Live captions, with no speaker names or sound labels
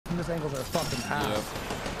Canvas angles are fucking ass.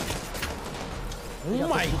 Yep. Oh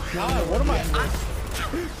my god, what am I?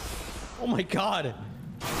 Oh my god.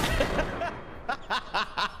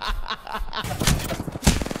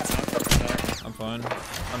 I'm fine.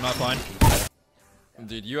 I'm not fine.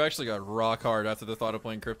 Dude, you actually got rock hard after the thought of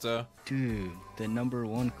playing crypto. Dude, the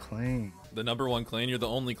 #1 claim. The #1 clan? You're the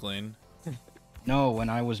only clan. No, when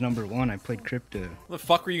I was #1, I played crypto. The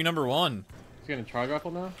fuck were you #1? He's gonna charge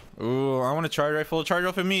rifle now? Ooh, I want to charge rifle. Charge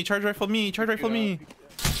rifle me. Charge rifle me. Charge rifle me.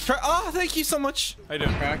 Oh, thank you so much. How you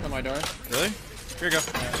doing? Cracked on my door. Really? Here you go.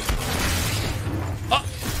 Oh!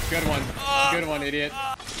 Good one. Good one, idiot.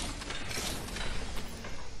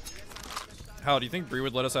 Hal, do you think Bree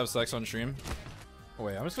would let us have sex on stream? Oh,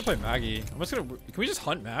 wait, I'm just gonna play Maggie. I'm just gonna. Can we just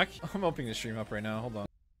hunt Mac? I'm opening the stream up right now. Hold on.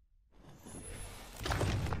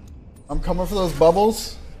 I'm coming for those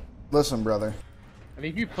bubbles. Listen, brother. I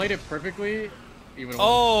think if you played it perfectly, you would have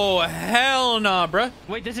Oh, hell nah, bruh.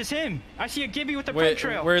 Wait, this is him. I see a Gibby with the Wait, front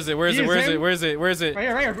trail. where is it? Where is it? Where is it? Where is it? Where is it? Right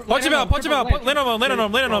here, right here. Punch him out! Punch him out! Land on him! Land on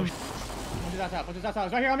him! Land on him! Punch his ass out. Punch his ass out.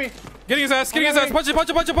 He's right here on me. Getting his ass! Getting his ass! Punch him! Punch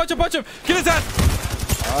him! Punch him! Punch him! Punch him! Get his ass!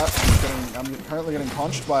 I'm currently getting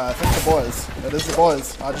punched by, I think, the boys. It is the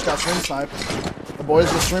boys. I just got stream sniped. The boys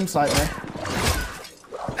just stream sniped me.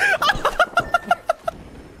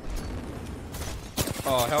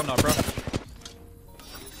 Oh, hell no, bro.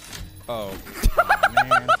 Oh.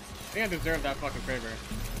 Man. I think I deserve that fucking favor.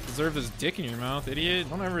 Deserve this dick in your mouth, idiot.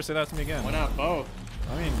 Don't ever say that to me again. Why not both?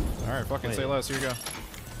 I mean, alright, fucking say less. Here you go.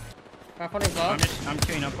 I'm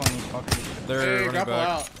queuing up on these fuckers. They're running back.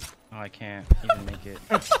 Out. Oh, I can't even make it.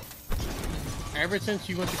 Ever since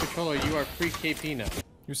you went to controller, you are free KP now.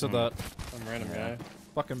 Who said that? Some random guy.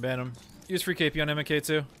 Fucking ban him. Use free KP on MK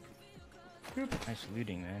too. Nice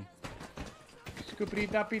looting, man. Scoopity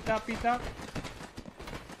doppy doppy dop.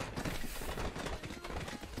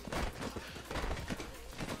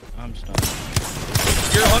 I'm stuck.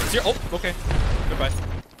 You're on. Oh, okay. Goodbye.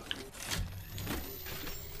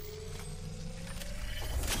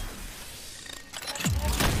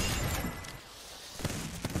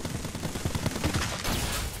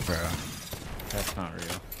 Bro, that's not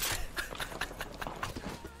real.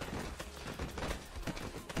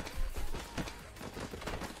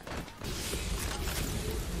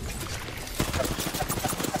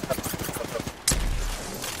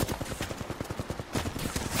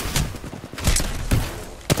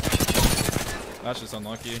 That's just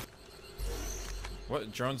unlucky.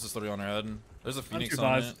 What drone's just literally on our head? There's a Phoenix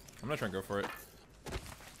on it. I'm gonna try and go for it.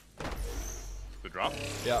 The drop?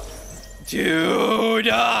 Yeah. Dude!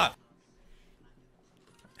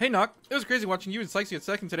 Hey Nock, it was crazy watching you and Sykes get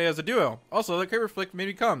second today as a duo. Also, that Kraber flick made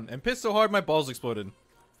me come and pissed so hard my balls exploded.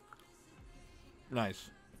 Nice.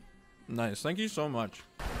 Nice. Thank you so much.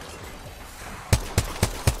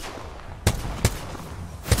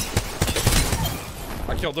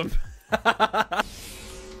 I killed him.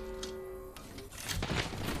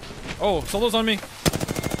 Oh, solo's on me.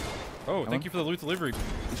 Oh, thank you for the loot delivery.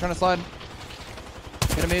 He's trying to slide.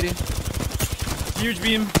 Get him 80. Huge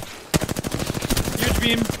beam. Huge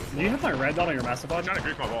beam. Do you have my red dot on your massive pod? I'm trying to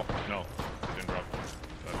creep my wall. No, it didn't drop.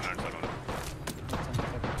 So I'm not on it.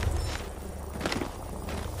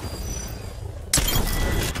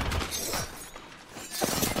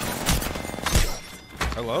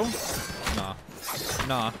 Hello? Nah.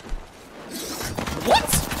 Nah. What?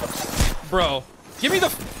 Bro, give me the.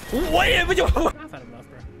 Wait, I've had enough,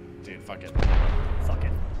 bro. Dude, fuck it. Fuck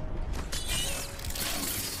it.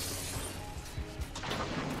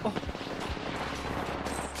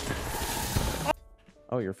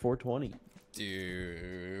 Oh, you're 420.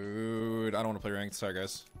 Dude, I don't want to play ranked. Sorry,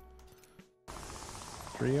 guys.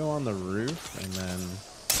 Trio on the roof, and then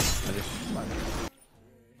I just.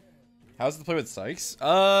 How's the play with Sykes?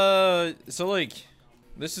 So like,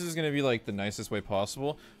 this is gonna be like the nicest way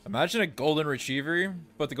possible. Imagine a golden retriever,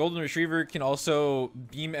 but the golden retriever can also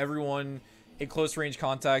beam everyone in close range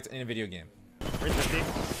contact in a video game. Come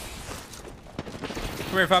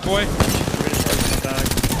here, fat boy.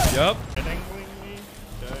 Yup.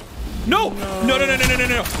 No! No! No! No! No! No! No!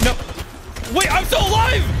 No! No! Wait, I'm still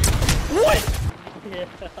alive! What? Yeah.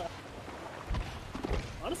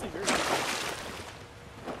 Honestly, very good.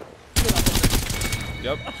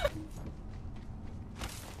 Yep.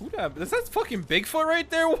 Who that? Is that fucking Bigfoot right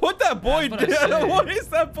there? What that boy did? What is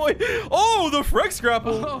that boy? Oh, the Frex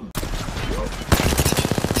grapple. Oh.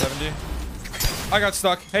 70. I got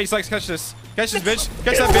stuck. Hey, Sykes, catch this. Catch this bitch.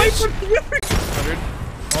 Catch that bitch. 100.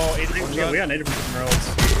 Oh, 80. Yeah, we got 80 from rails.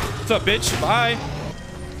 What's up, bitch? Bye.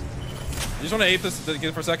 You just want to ape this to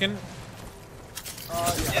get for a second? Yeah, I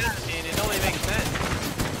mean, it only makes sense.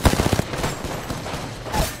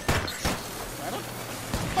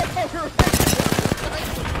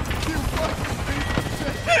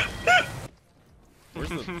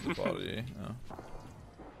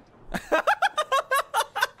 Godly.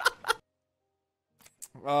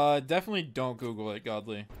 Oh. Definitely don't Google it,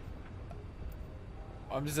 Godly.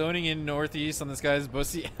 I'm zoning in northeast on this guy's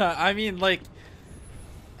bussy. I mean, like,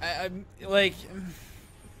 I'm like,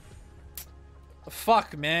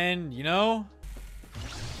 fuck, man, you know?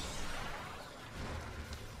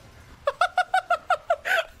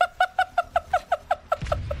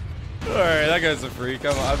 Alright, that guy's a freak.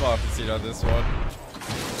 I'm off the seat on this one.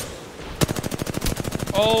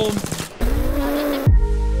 Oh.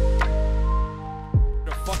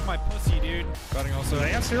 Fuck my pussy, dude. Cutting also. Do they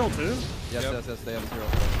have Cyril too? Yes, Yep. yes, yes, they have 0.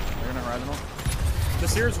 They're gonna horizontal. The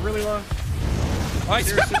Seer's really low. I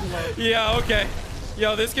Seer's super low. yeah, okay.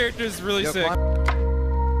 Yo, this character is really Yep, sick. climb.